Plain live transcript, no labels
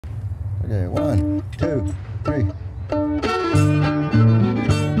Okay, 1, 2, 3.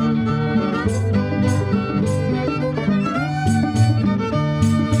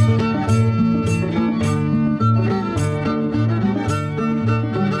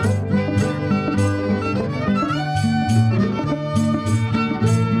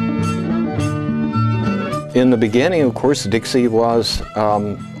 In the beginning, of course, Dixie was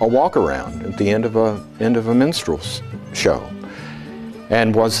a walk-around at the end of a minstrel's show,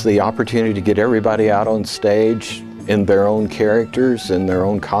 and was the opportunity to get everybody out on stage in their own characters, in their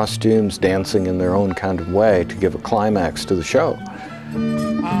own costumes, dancing in their own kind of way to give a climax to the show.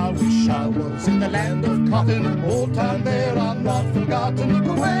 I wish I was in the land of cotton, old time there I'm not forgotten.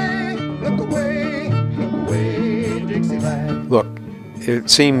 Look away, look away, look away, Dixieland. Look, it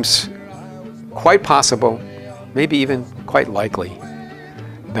seems quite possible, maybe even quite likely,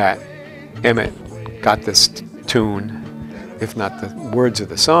 that Emmett got this tune, if not the words of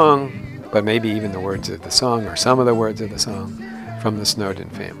the song, but maybe even the words of the song or some of the words of the song, from the Snowden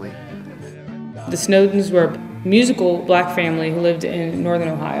family. The Snowdens were a musical black family who lived in northern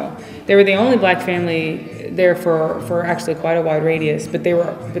Ohio. They were the only black family there for actually quite a wide radius, but they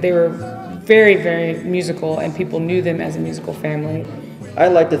were very, very musical, and people knew them as a musical family. I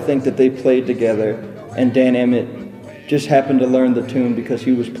like to think that they played together, and Dan Emmett just happened to learn the tune because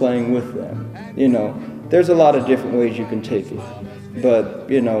he was playing with them. You know, there's a lot of different ways you can take it, but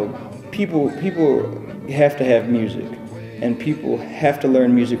you know, people have to have music, and people have to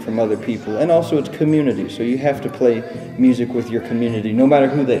learn music from other people, and also it's community, so you have to play music with your community, no matter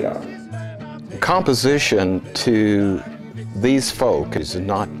who they are. Composition to these folk is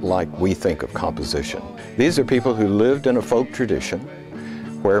not like we think of composition. These are people who lived in a folk tradition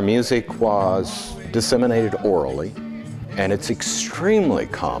where music was disseminated orally, and it's extremely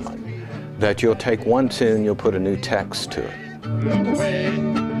common that you'll take one tune, you'll put a new text to it. Look away,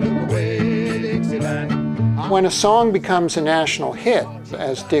 Dixieland. When a song becomes a national hit,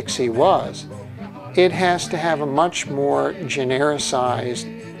 as Dixie was, it has to have a much more genericized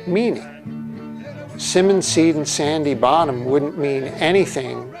meaning. Cinnamon Seed and Sandy Bottom wouldn't mean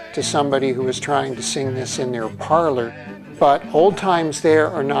anything to somebody who was trying to sing this in their parlor. But Old Times There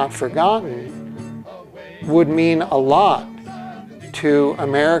Are Not Forgotten would mean a lot to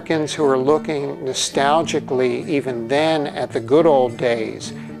Americans who are looking nostalgically even then at the good old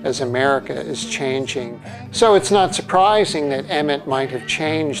days as America is changing. So it's not surprising that Emmett might have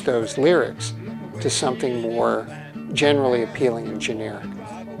changed those lyrics to something more generally appealing and generic.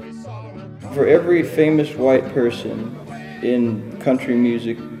 For every famous white person in country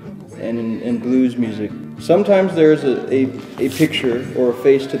music and in blues music, sometimes there's a picture or a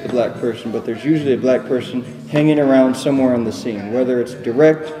face to the black person, but there's usually a black person hanging around somewhere on the scene, whether it's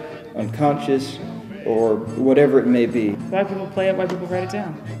direct, unconscious, or whatever it may be. Black people play it, white people write it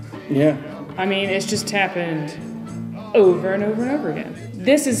down. Yeah. I mean, it's just happened over and over and over again.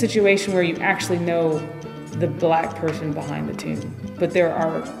 This is a situation where you actually know the black person behind the tune, but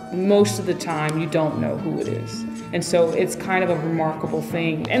most of the time you don't know who it is. And so it's kind of a remarkable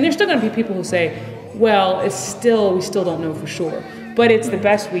thing. And there's still gonna be people who say, well, we still don't know for sure, but it's the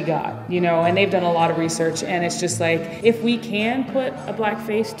best we got, you know, and they've done a lot of research, and it's just like, if we can put a black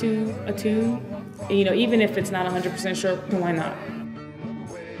face to a tune, you know, even if it's not 100% sure, why not?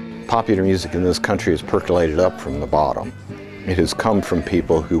 Popular music in this country has percolated up from the bottom. It has come from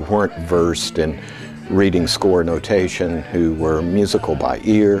people who weren't versed in reading score notation, who were musical by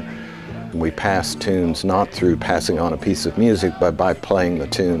ear. We pass tunes not through passing on a piece of music, but by playing the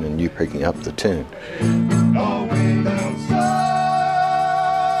tune and you picking up the tune. No way down south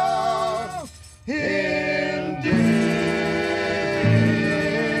in Dixie.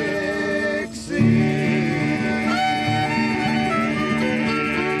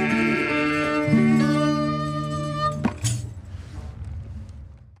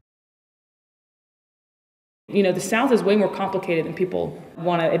 You know, the South is way more complicated than people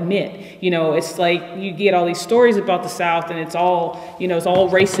want to admit. You know, it's like you get all these stories about the South, and it's all, you know, it's all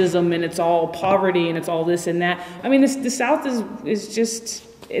racism, and it's all poverty, and it's all this and that. I mean, the South is just,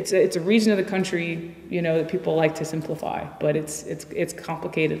 it's a region of the country, you know, that people like to simplify, but it's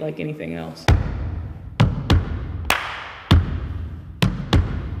complicated like anything else.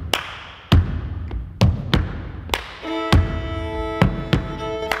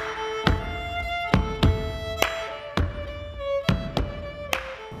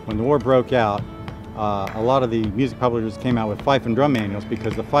 When the war broke out, a lot of the music publishers came out with fife and drum manuals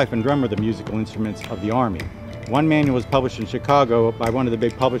because the fife and drum are the musical instruments of the Army. One manual was published in Chicago by one of the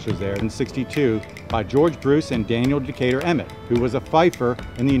big publishers there in '62 by George Bruce and Daniel Decatur Emmett, who was a fifer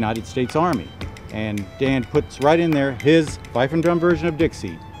in the United States Army. And Dan puts right in there his fife and drum version of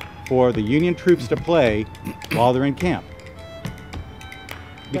Dixie, for the Union troops to play while they're in camp.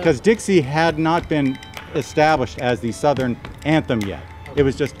 Because Dixie had not been established as the Southern anthem yet. It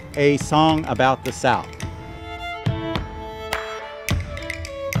was just a song about the South.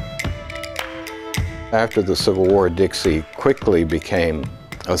 After the Civil War, Dixie quickly became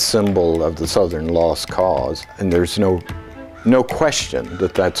a symbol of the Southern lost cause, and there's no question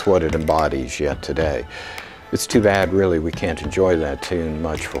that that's what it embodies yet today. It's too bad, really, we can't enjoy that tune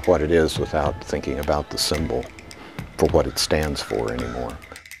much for what it is without thinking about the symbol for what it stands for anymore.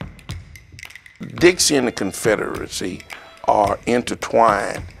 Dixie and the Confederacy are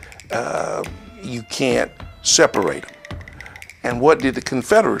intertwined. You can't separate them. And what did the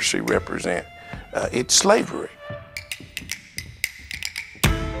Confederacy represent? It's slavery.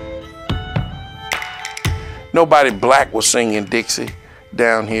 Nobody black was singing Dixie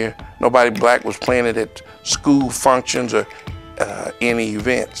down here. Nobody black was playing it at school functions or any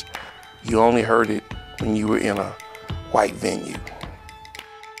events. You only heard it when you were in a white venue.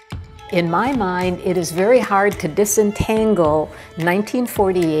 In my mind, it is very hard to disentangle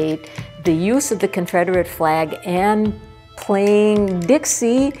 1948, the use of the Confederate flag and playing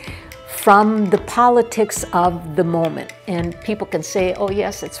Dixie from the politics of the moment. And people can say, oh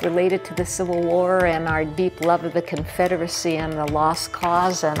yes, it's related to the Civil War and our deep love of the Confederacy and the lost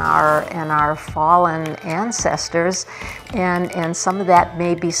cause and our fallen ancestors. And some of that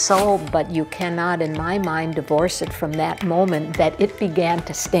may be so, but you cannot, in my mind, divorce it from that moment that it began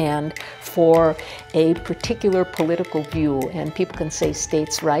to stand for a particular political view. And people can say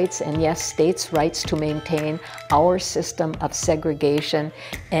states' rights, and yes, states' rights to maintain our system of segregation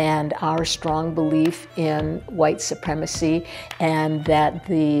and our strong belief in white supremacy, and that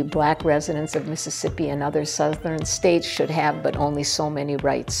the black residents of Mississippi and other southern states should have but only so many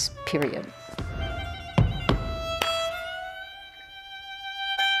rights, period.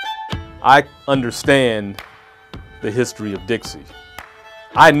 I understand the history of Dixie.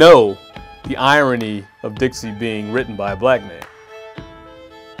 I know the irony of Dixie being written by a black man.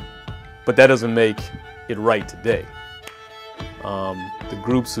 But that doesn't make it right today. The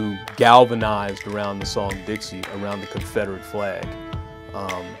groups who galvanized around the song Dixie, around the Confederate flag,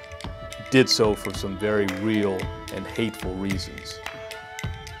 did so for some very real and hateful reasons.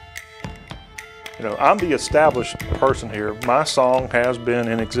 You know, I'm the established person here. My song has been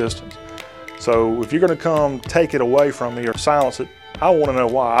in existence. So if you're going to come take it away from me or silence it, I want to know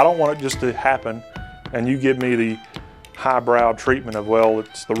why. I don't want it just to happen and you give me the highbrow treatment of, well,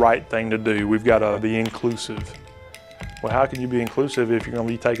 it's the right thing to do. We've got to be inclusive. Well, how can you be inclusive if you're going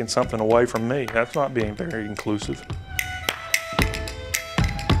to be taking something away from me? That's not being very inclusive.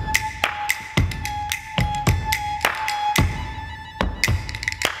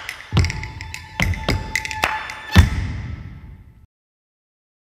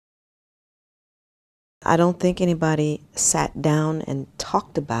 I don't think anybody sat down and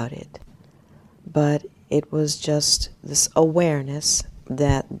talked about it, but it was just this awareness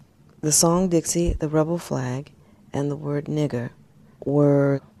that the song Dixie, the rebel flag, and the word nigger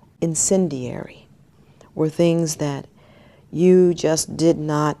were incendiary, were things that you just did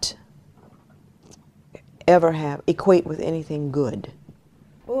not ever have equate with anything good.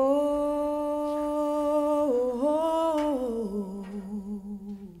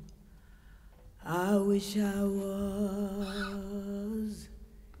 I wish I was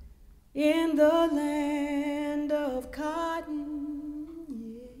in the land of cotton,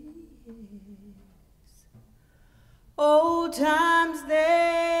 yes. Old times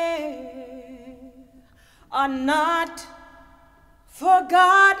there are not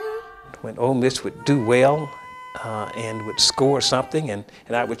forgotten. When Ole Miss would do well and would score something and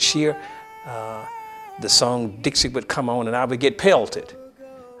I would cheer, the song Dixie would come on and I would get pelted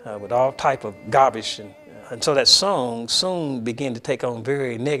with all type of garbage. And so that song soon began to take on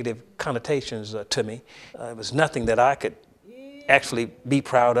very negative connotations to me. It was nothing that I could actually be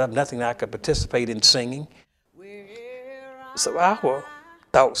proud of, nothing that I could participate in singing. So our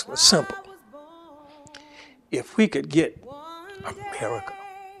thoughts were simple. If we could get America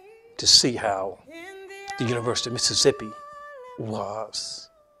to see how the University of Mississippi was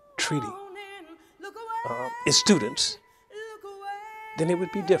treating its students, then it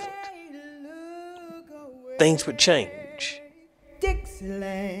would be different. Things would change.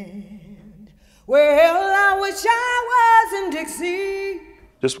 Dixieland, well, I wish I was in Dixie.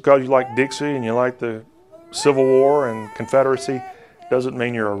 Just because you like Dixie and you like the Civil War and Confederacy doesn't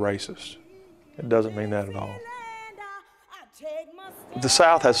mean you're a racist. It doesn't mean that at all. The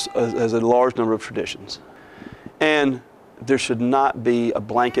South has a large number of traditions, and there should not be a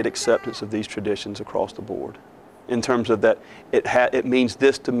blanket acceptance of these traditions across the board. in terms of that it means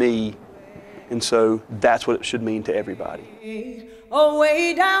this to me, and so that's what it should mean to everybody.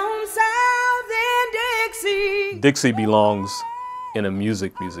 Away down south in Dixie. Dixie belongs in a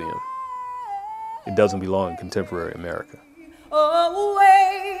music museum. It doesn't belong in contemporary America.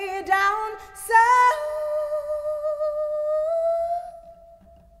 Away down south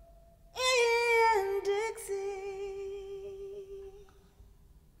in Dixie.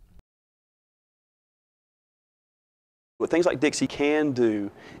 What things like Dixie can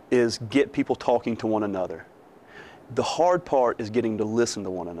do is get people talking to one another. The hard part is getting to listen to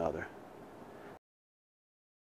one another.